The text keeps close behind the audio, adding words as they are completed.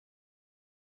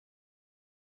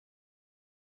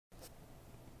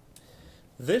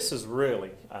This is really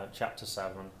chapter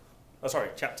 6,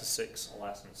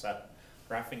 lesson 7,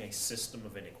 graphing a system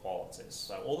of inequalities.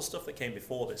 So all the stuff that came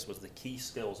before this was the key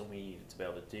skills that we needed to be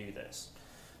able to do this.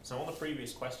 So on the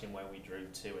previous question where we drew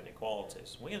two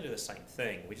inequalities, we're going to do the same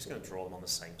thing, we're just going to draw them on the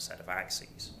same set of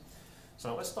axes.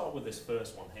 So let's start with this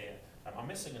first one here. I'm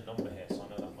missing a number here, so I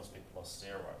know that must be plus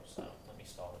 0, so let me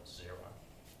start at 0.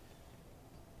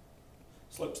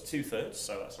 Slope's 2/3,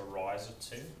 so that's a rise of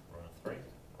 2, run of 3,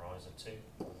 rise of 2,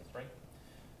 run of 3.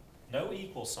 No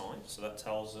equal sign, so that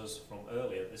tells us from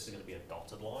earlier this is going to be a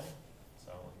dotted line.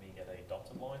 So let me get a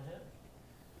dotted line here.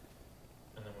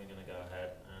 And then we're going to go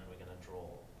ahead and we're going to draw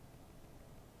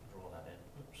that in.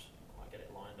 Oops, I get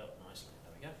it lined up nicely.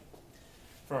 There we go.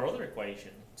 For our other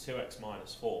equation, 2x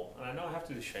minus 4, and I know I have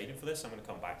to do the shading for this, I'm going to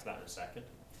come back to that in a second.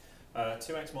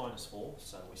 2x minus 4,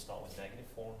 so we start with negative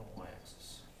 4 on the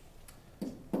y-axis.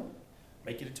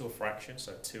 Make it into a fraction,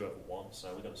 so 2 over 1,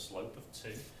 so we've got a slope of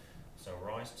 2. So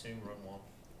rise 2, run 1,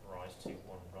 rise 2,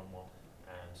 1, run 1,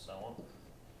 and so on.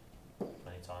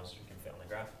 Many times as we can fit on the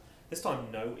graph. This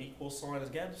time no equal sign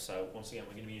again, so once again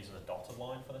we're going to be using a dotted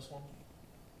line for this one.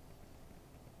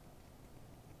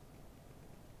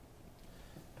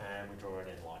 And we draw it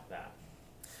in like that.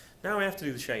 Now we have to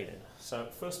do the shading. So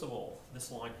first of all,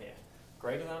 this line here,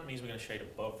 greater than means we're going to shade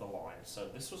above the line. So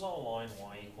this was our line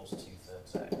y equals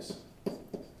 2/3 x.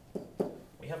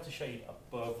 We have to shade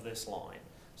above this line.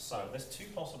 So there's two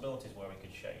possibilities where we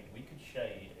could shade. We could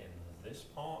shade in this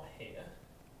part here,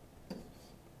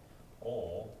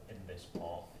 or in this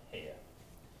part here.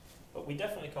 But we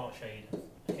definitely can't shade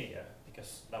here,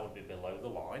 because that would be below the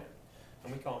line.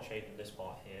 And we can't shade in this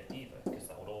part here either, because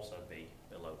that would also be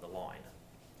below the line.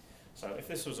 So if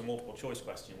this was a multiple choice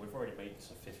question, we've already made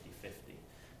this a 50-50.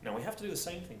 Now we have to do the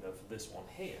same thing though for this one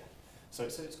here. So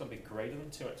it says it's going to be greater than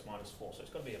 2x minus 4, so it's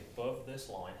going to be above this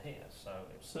line here. So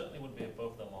it certainly would be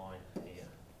above the line here.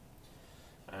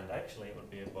 And actually it would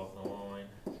be above the line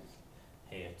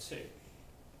here too.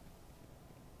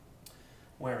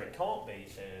 Where it can't be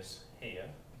is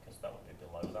here, because that would be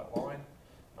below that line.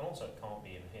 And also it can't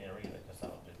be in here either, because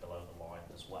that would be below the line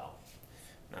as well.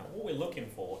 Now what we're looking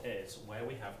for is where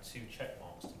we have two check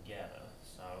marks together.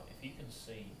 So if you can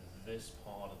see this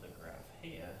part of the graph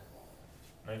here,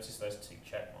 notice those two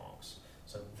check marks.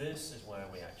 So this is where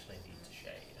we actually need to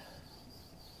shade.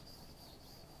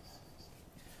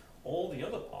 All the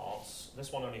other parts,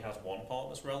 this one only has one part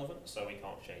that's relevant, so we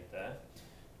can't shade there.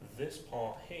 This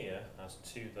part here has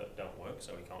two that don't work,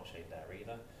 so we can't shade there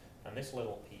either. And this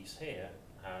little piece here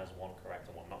has one correct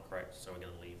and one not correct, so we're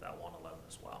going to leave that one alone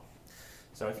as well.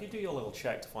 So if you do your little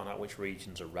check to find out which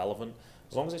regions are relevant,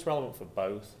 as long as it's relevant for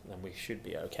both, then we should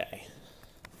be okay.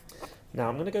 Now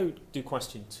I'm going to go do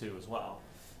question 2 as well.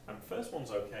 And the first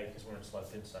one's okay because we're in slope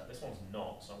intercept. This one's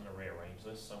not, so I'm going to rearrange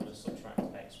this. So I'm going to subtract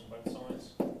x from both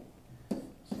sides. So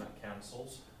that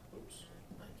cancels. Oops,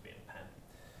 I need to be in pen.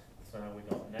 So we've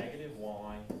got negative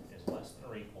y is less than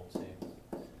or equal to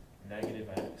negative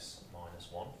x minus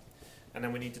 1. And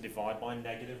then we need to divide by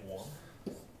negative 1.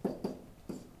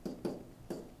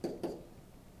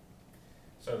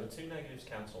 So the two negatives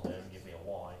cancel here and give me a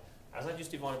y. As I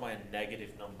just divided by a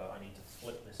negative number, I need to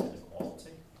flip this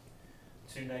inequality.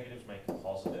 Two negatives make a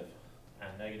positive,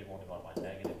 and negative 1 divided by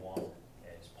negative 1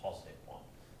 is positive 1.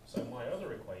 So my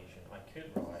other equation I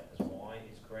could write as y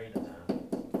is greater than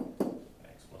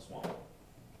x plus 1.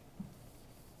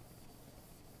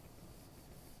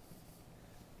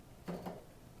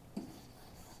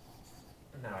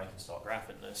 And now I can start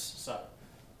graphing this. So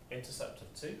intercept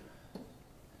of 2.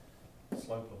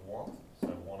 Slope of 1, so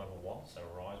 1 over 1, so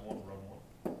rise 1, run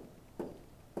 1.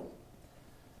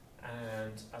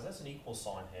 And as that's an equal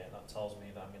sign here, that tells me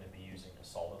that I'm going to be using a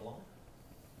solid line.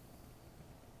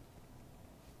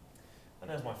 And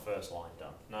there's my first line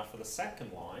done. Now for the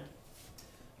second line,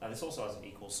 this also has an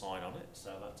equal sign on it,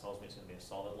 so that tells me it's going to be a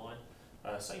solid line.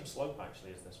 Same slope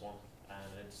actually as this one,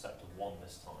 and an intercept of 1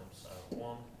 this time, so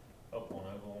 1, up 1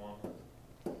 over 1.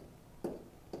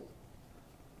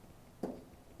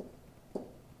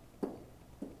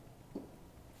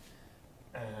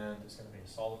 And it's going to be a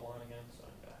solid line again, so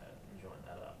go ahead and join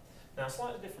that up. Now a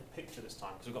slightly different picture this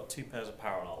time, because we've got two pairs of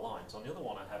parallel lines. On the other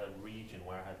one I had a region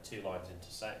where I had two lines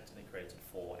intersect and it created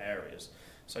 4 areas.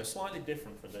 So slightly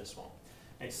different for this one.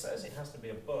 It says it has to be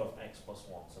above x plus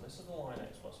 1, so this is the line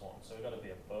x plus 1, so we've got to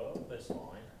be above this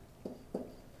line,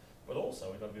 but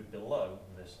also we've got to be below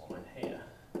this line here.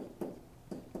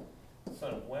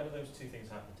 So where do those two things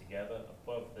happen together?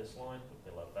 Above this line, but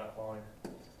below that line.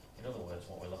 In other words,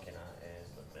 what we're looking at is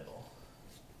the middle.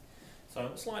 So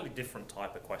a slightly different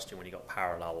type of question when you've got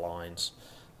parallel lines,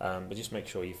 but just make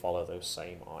sure you follow those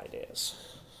same ideas.